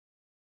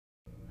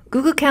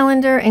Google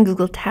Calendar and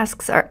Google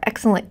Tasks are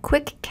excellent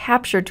quick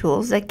capture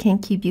tools that can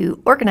keep you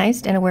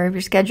organized and aware of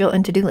your schedule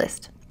and to-do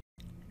list.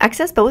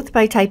 Access both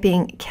by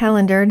typing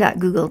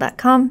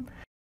calendar.google.com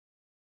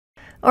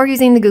or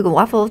using the Google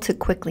Waffle to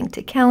quick link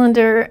to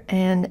Calendar,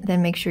 and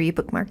then make sure you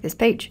bookmark this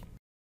page.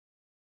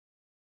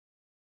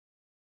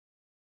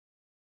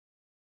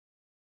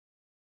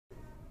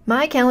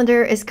 My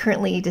calendar is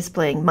currently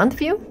displaying month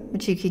view,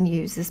 which you can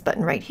use this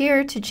button right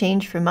here to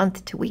change from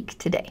month to week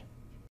to day.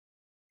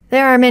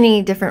 There are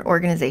many different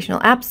organizational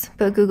apps,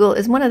 but Google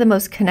is one of the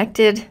most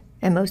connected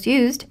and most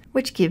used,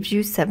 which gives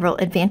you several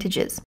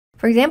advantages.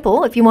 For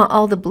example, if you want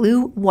all the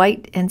blue,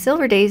 white, and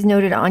silver days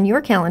noted on your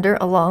calendar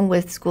along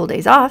with school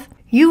days off,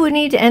 you would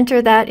need to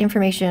enter that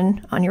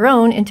information on your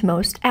own into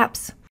most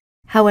apps.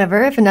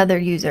 However, if another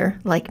user,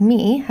 like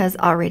me, has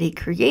already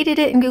created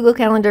it in Google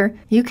Calendar,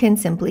 you can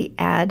simply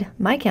add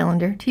my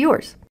calendar to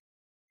yours.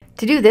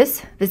 To do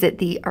this, visit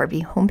the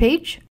RB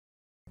homepage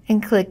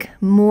and click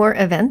More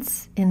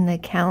Events in the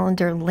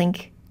calendar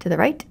link to the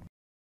right.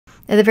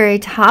 At the very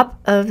top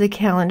of the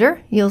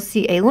calendar, you'll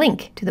see a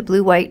link to the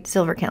blue, white,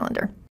 silver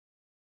calendar.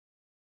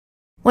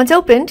 Once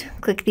opened,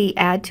 click the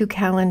Add to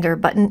Calendar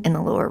button in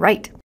the lower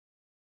right.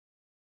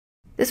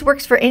 This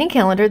works for any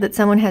calendar that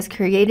someone has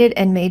created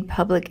and made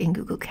public in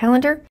Google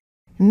Calendar.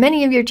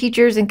 Many of your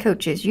teachers and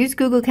coaches use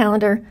Google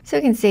Calendar, so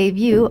it can save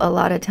you a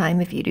lot of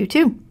time if you do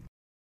too.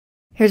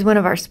 Here's one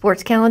of our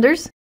sports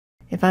calendars.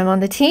 If I'm on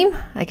the team,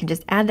 I can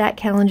just add that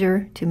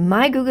calendar to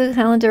my Google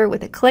Calendar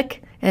with a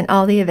click, and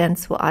all the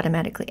events will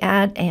automatically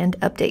add and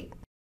update.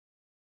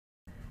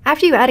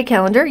 After you add a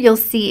calendar, you'll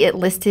see it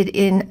listed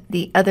in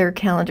the Other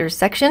Calendars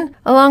section,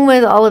 along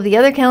with all of the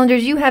other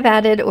calendars you have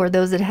added or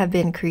those that have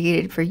been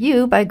created for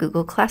you by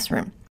Google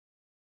Classroom.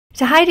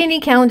 To hide any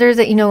calendars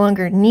that you no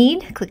longer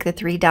need, click the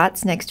three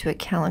dots next to a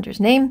calendar's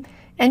name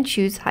and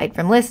choose Hide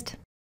from List.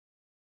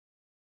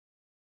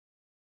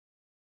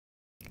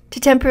 To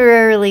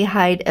temporarily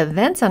hide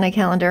events on a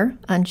calendar,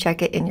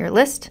 uncheck it in your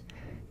list,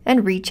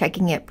 and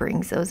rechecking it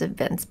brings those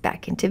events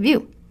back into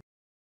view.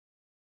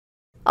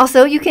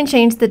 Also, you can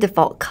change the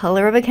default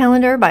color of a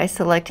calendar by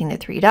selecting the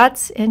three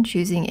dots and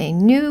choosing a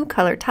new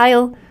color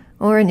tile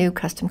or a new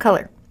custom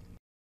color.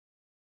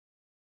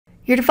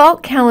 Your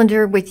default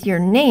calendar with your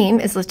name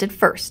is listed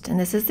first, and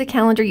this is the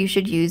calendar you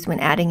should use when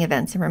adding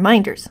events and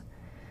reminders.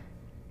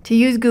 To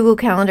use Google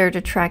Calendar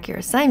to track your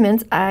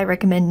assignments, I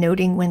recommend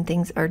noting when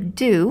things are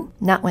due,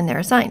 not when they're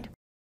assigned.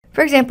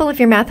 For example, if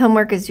your math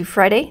homework is due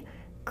Friday,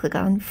 click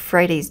on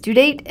Friday's due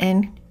date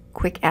and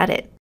quick add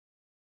it.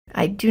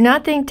 I do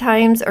not think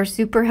times are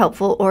super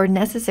helpful or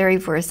necessary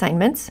for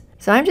assignments,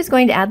 so I'm just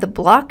going to add the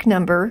block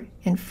number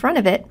in front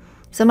of it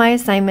so my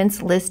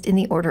assignments list in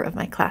the order of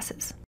my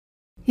classes.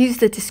 Use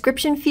the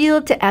description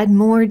field to add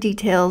more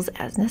details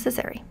as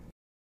necessary.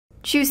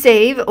 Choose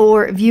Save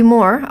or View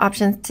More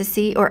options to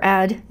see or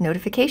add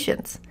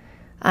notifications.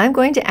 I'm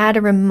going to add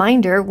a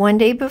reminder one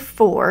day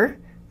before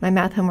my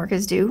math homework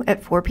is due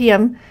at 4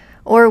 p.m.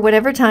 or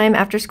whatever time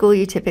after school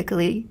you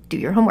typically do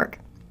your homework.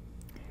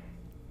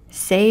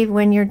 Save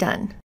when you're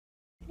done.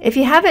 If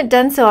you haven't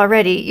done so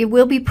already, you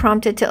will be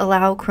prompted to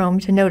allow Chrome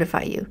to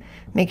notify you.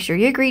 Make sure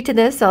you agree to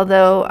this,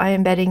 although I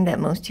am betting that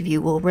most of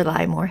you will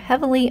rely more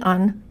heavily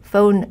on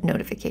phone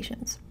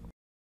notifications.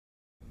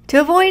 To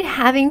avoid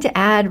having to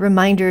add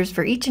reminders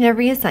for each and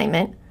every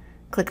assignment,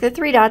 click the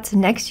three dots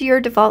next to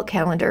your default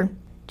calendar,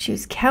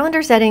 choose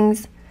Calendar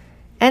Settings,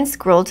 and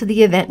scroll to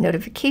the Event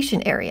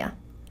Notification area.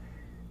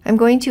 I'm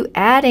going to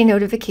add a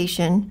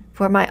notification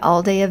for my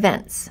all-day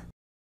events.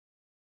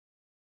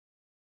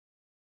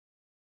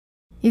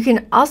 You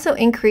can also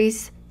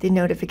increase the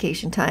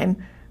notification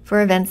time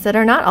for events that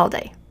are not all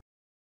day.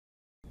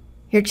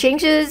 Your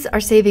changes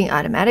are saving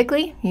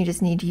automatically. You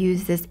just need to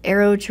use this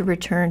arrow to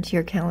return to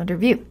your calendar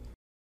view.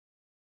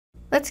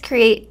 Let's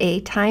create a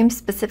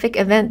time-specific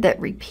event that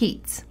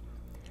repeats.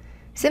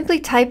 Simply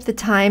type the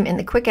time in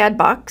the Quick Add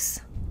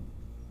box,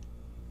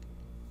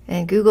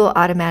 and Google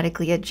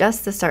automatically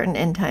adjusts the start and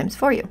end times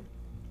for you.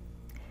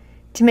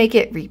 To make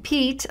it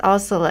repeat, I'll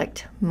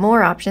select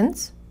More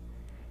options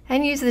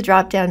and use the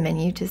drop-down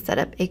menu to set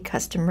up a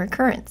custom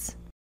recurrence.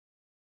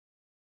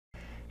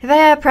 If I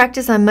have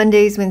practice on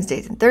Mondays,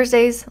 Wednesdays, and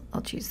Thursdays,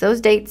 I'll choose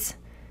those dates.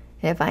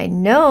 And if I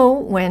know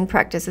when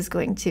practice is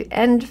going to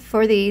end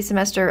for the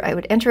semester, I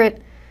would enter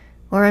it,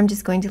 or I'm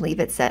just going to leave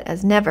it set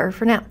as never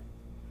for now.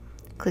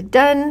 Click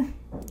Done,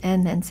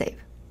 and then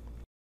Save.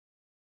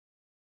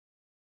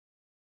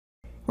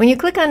 When you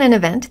click on an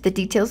event, the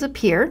details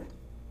appear,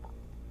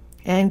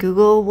 and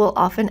Google will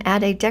often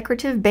add a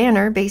decorative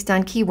banner based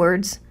on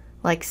keywords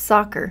like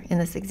soccer in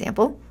this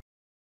example.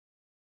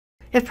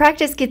 If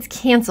practice gets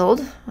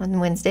canceled on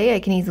Wednesday, I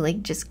can easily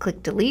just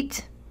click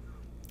Delete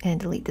and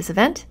delete this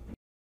event.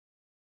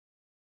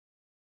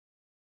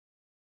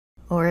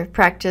 Or if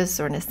practice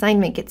or an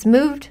assignment gets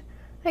moved,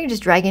 I can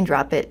just drag and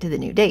drop it to the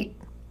new date.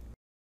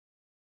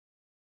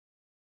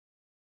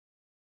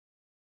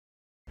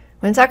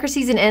 When soccer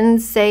season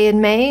ends, say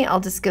in May, I'll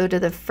just go to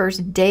the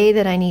first day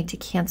that I need to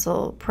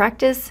cancel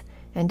practice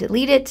and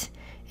delete it,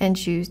 and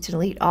choose to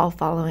delete all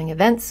following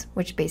events,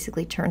 which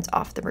basically turns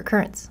off the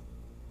recurrence.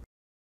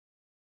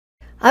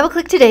 I will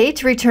click Today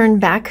to return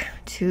back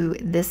to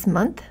this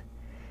month.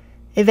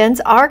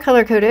 Events are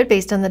color-coded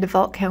based on the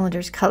default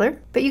calendar's color,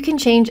 but you can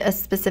change a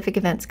specific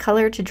event's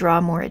color to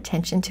draw more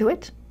attention to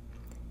it.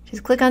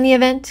 Just click on the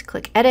event,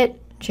 click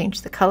Edit,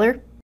 change the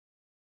color.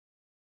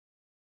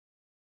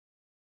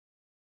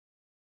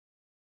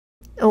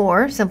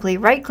 Or simply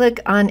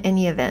right-click on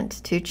any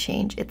event to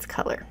change its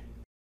color.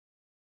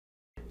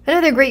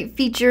 Another great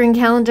feature in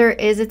Calendar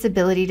is its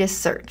ability to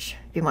search.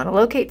 If you want to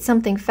locate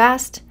something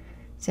fast,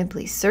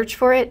 simply search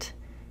for it,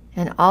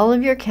 and all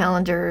of your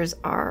calendars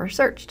are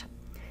searched.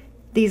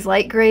 These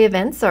light gray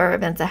events are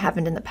events that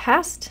happened in the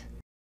past,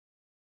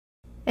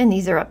 and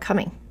these are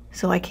upcoming,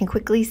 so I can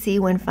quickly see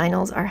when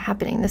finals are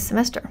happening this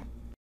semester.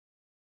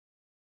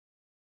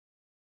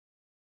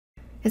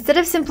 Instead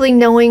of simply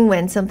knowing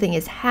when something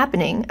is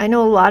happening, I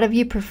know a lot of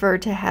you prefer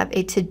to have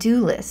a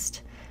to-do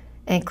list,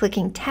 and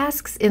clicking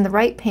Tasks in the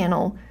right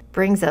panel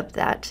brings up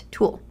that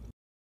tool.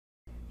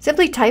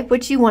 Simply type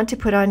what you want to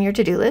put on your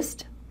to-do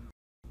list.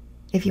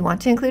 If you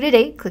want to include a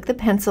date, click the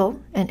pencil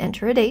and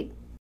enter a date.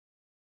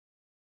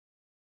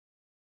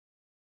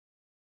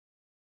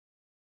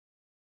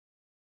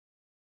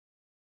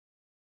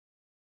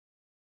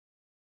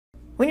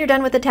 When you're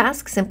done with the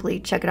task, simply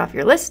check it off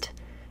your list,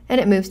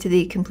 and it moves to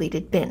the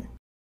completed bin.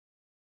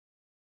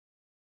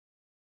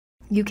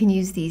 You can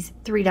use these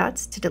 3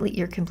 dots to delete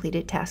your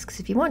completed tasks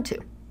if you want to.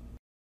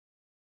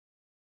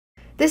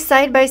 This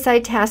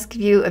side-by-side task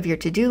view of your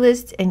to-do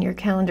list and your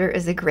calendar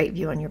is a great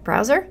view on your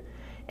browser,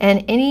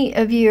 and any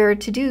of your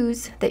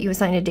to-dos that you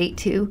assign a date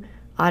to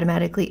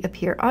automatically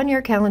appear on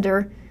your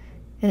calendar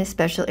in a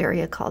special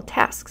area called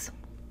Tasks.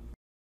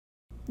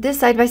 This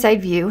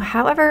side-by-side view,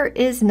 however,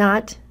 is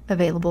not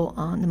available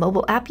on the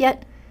mobile app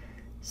yet.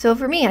 So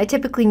for me, I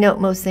typically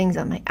note most things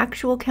on my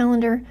actual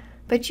calendar,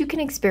 but you can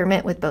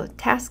experiment with both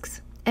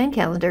Tasks and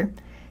Calendar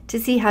to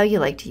see how you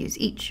like to use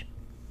each.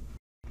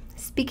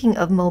 Speaking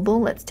of mobile,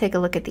 let's take a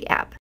look at the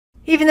app.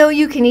 Even though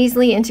you can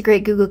easily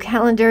integrate Google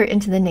Calendar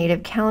into the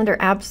native calendar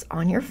apps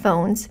on your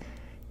phones,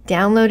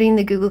 downloading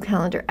the Google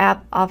Calendar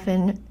app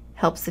often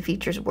helps the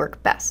features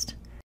work best.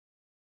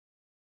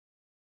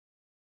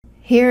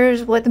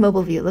 Here's what the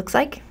mobile view looks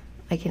like.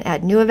 I can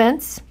add new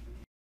events.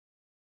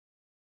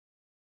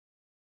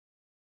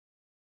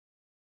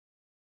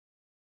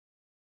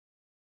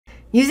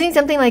 Using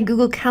something like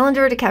Google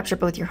Calendar to capture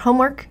both your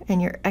homework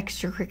and your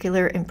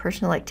extracurricular and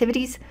personal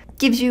activities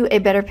gives you a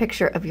better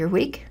picture of your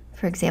week.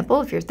 For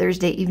example, if your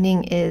Thursday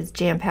evening is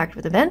jam-packed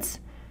with events,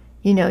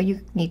 you know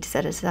you need to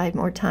set aside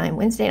more time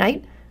Wednesday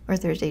night or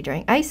Thursday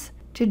during ICE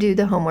to do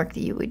the homework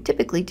that you would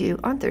typically do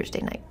on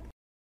Thursday night.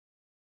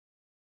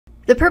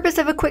 The purpose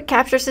of a quick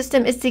capture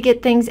system is to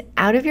get things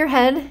out of your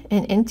head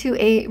and into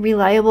a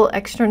reliable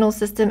external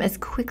system as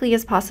quickly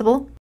as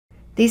possible.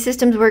 These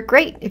systems work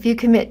great if you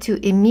commit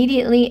to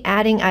immediately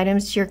adding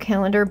items to your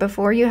calendar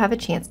before you have a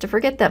chance to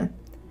forget them.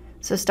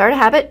 So start a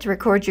habit to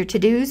record your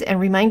to-dos and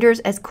reminders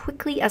as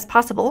quickly as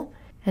possible,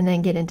 and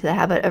then get into the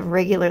habit of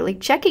regularly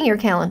checking your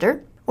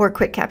calendar or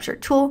quick capture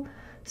tool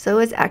so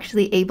it's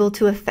actually able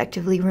to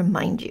effectively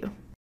remind you.